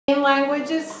in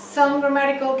languages, some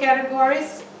grammatical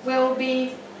categories will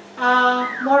be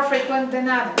more frequent than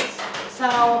others.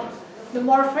 So the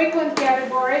more frequent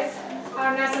categories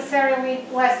are necessarily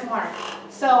less marked.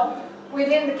 So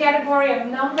within the category of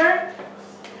number,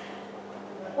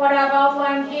 what I've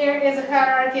outlined here is a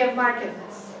hierarchy of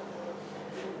markedness.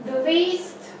 The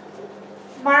least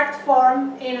marked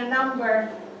form in a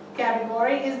number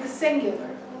category is the singular.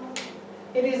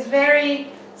 It is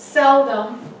very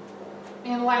seldom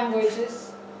in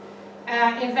languages.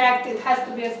 In fact, it has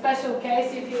to be a special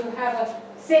case if you have a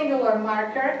singular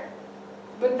marker,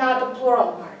 but not a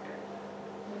plural marker.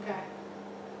 Okay.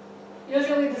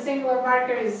 Usually the singular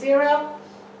marker is 0,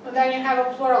 and then you have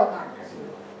a plural marker.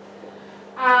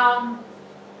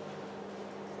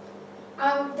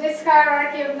 This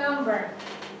hierarchy of number,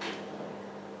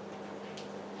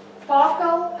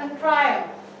 focal and trial.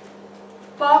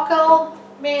 Focal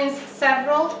means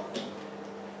several.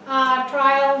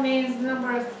 Trial means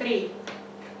number of 3.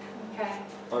 Okay.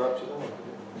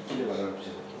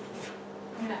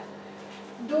 Yeah.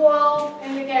 Dual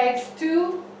indicates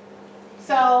 2.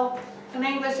 So in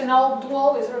English, an old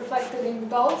dual is reflected in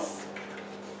both.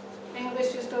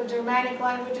 English used to, Germanic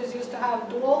languages used to have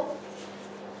dual.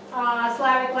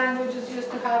 Slavic languages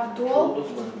used to have dual.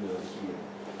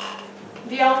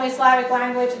 The only Slavic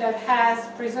language that has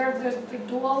preserved the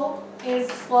dual is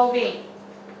Slovene.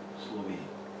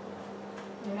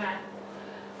 Okay.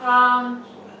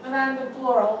 And then the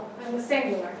plural and the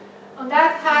singular. On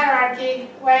that hierarchy,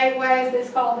 why is this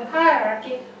called a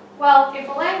hierarchy? Well, if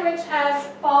a language has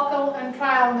focal and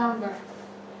trial number,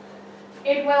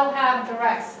 it will have the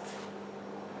rest.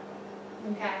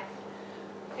 Okay.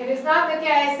 It is not the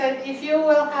case that if you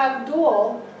will have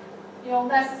dual, you'll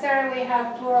necessarily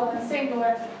have plural and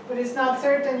singular, but it's not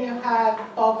certain you have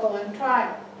focal and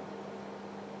trial.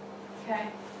 Okay.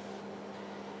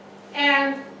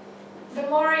 And the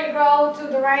more you go to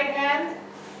the right end,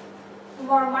 the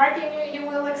more marking you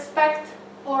will expect,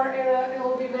 or it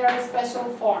will be very special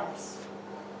forms.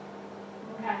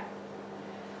 Okay.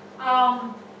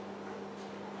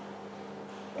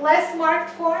 Less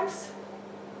marked forms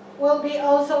will be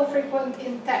also frequent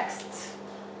in texts,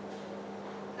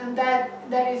 and that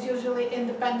is usually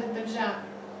independent of genre.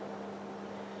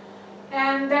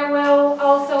 And they will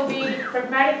also be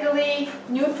pragmatically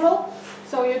neutral,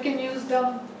 so you can use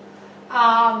them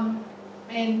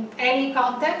in any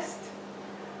context,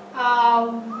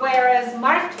 whereas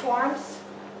marked forms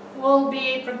will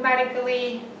be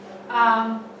pragmatically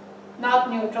not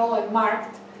neutral and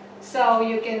marked. So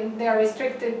they're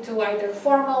restricted to either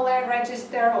formal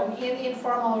register or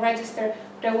informal register.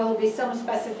 There will be some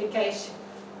specification.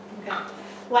 Okay.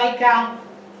 Like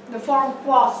the form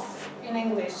quos in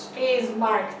English is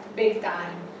marked big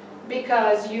time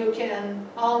because you can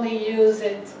only use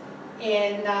it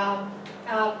in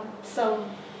some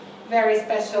very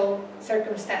special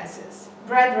circumstances.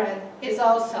 Brethren is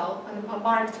also a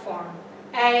marked form.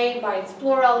 A by its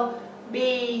plural,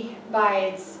 B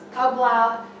by its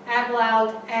ablaut,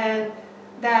 and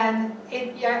then,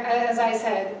 as I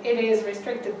said, it is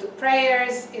restricted to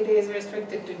prayers, it is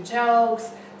restricted to jokes,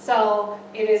 so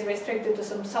it is restricted to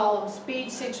some solemn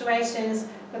speech situations,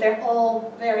 but they're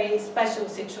all very special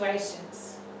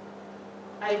situations.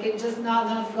 I can just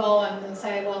not go and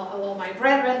say, well, hello, my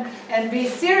brethren, and be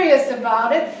serious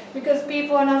about it, because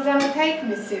people are not going to take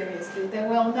me seriously. They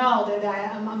will know that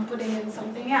I'm putting in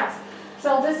something else.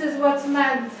 So this is what's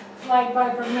meant like by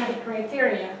pragmatic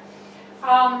criteria.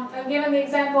 I've given the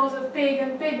examples of pig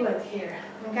and piglet here.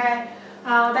 Okay,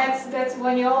 that's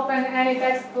when you open any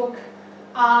textbook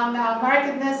on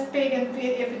markedness, pig and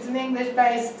pig. If it's an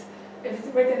English-based, if it's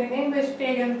written in English,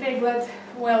 pig and piglet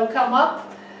will come up.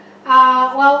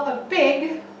 Well, a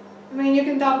pig. I mean, you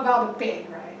can talk about a pig,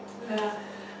 right?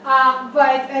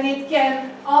 And it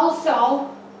can also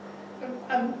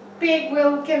a pig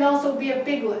can also be a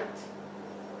piglet.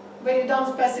 But you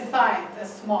don't specify it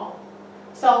as small.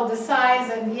 So the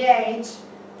size and the age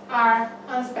are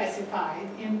unspecified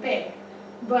in pig.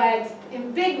 But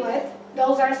in piglet,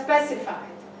 those are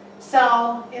specified.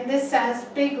 So in this sense,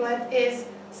 piglet is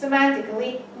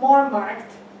semantically more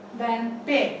marked than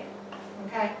pig.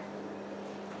 Okay.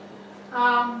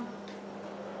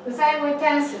 The same with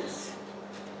tenses.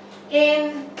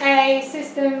 In a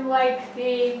system like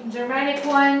the Germanic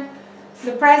one,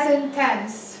 the present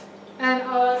tense, and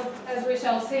as we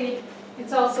shall see,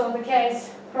 it's also the case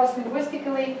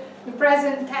cross-linguistically, the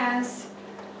present tense,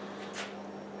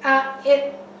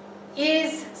 it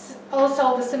is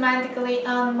also the semantically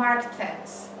unmarked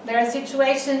tense. There are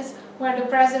situations where the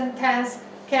present tense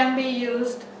can be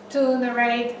used to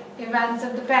narrate events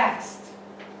of the past.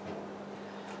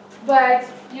 But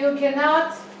you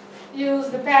cannot use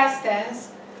the past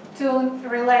tense to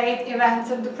relate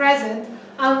events of the present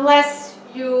unless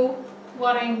you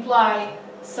want to imply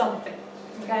something.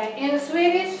 Okay? In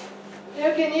Swedish,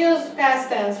 you can use past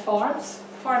tense forms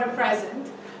for the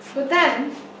present, but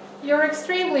then you're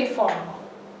extremely formal.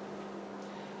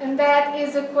 And that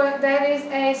is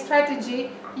a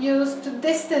strategy used to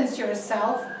distance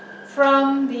yourself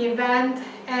from the event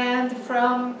and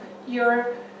from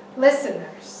your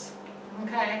listeners.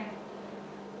 Okay?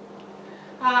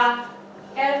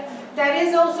 And that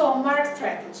is also a marked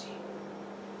strategy,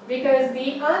 because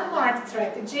the unmarked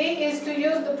strategy is to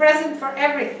use the present for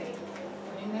everything.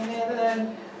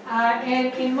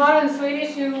 And in modern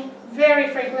Swedish, you very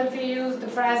frequently use the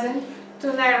present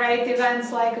to narrate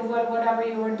events like whatever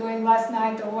you were doing last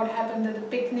night, or what happened at the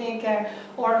picnic,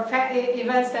 or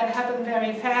events that happen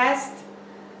very fast.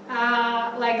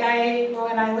 Like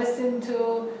when I listen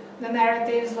to the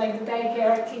narratives, like the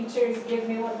daycare teachers give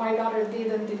me what my daughter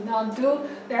did and did not do,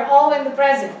 they're all in the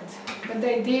present, but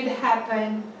they did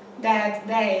happen that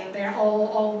day, and they're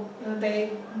the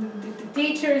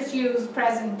teachers use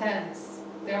present tense.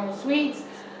 They're all Swedes,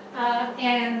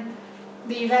 and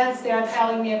the events they are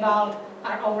telling me about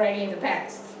are already in the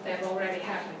past. They've already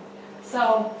happened.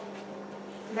 So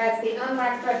that's the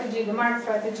unmarked strategy. The marked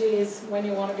strategy is when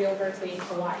you want to be overtly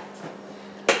polite.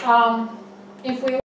 If we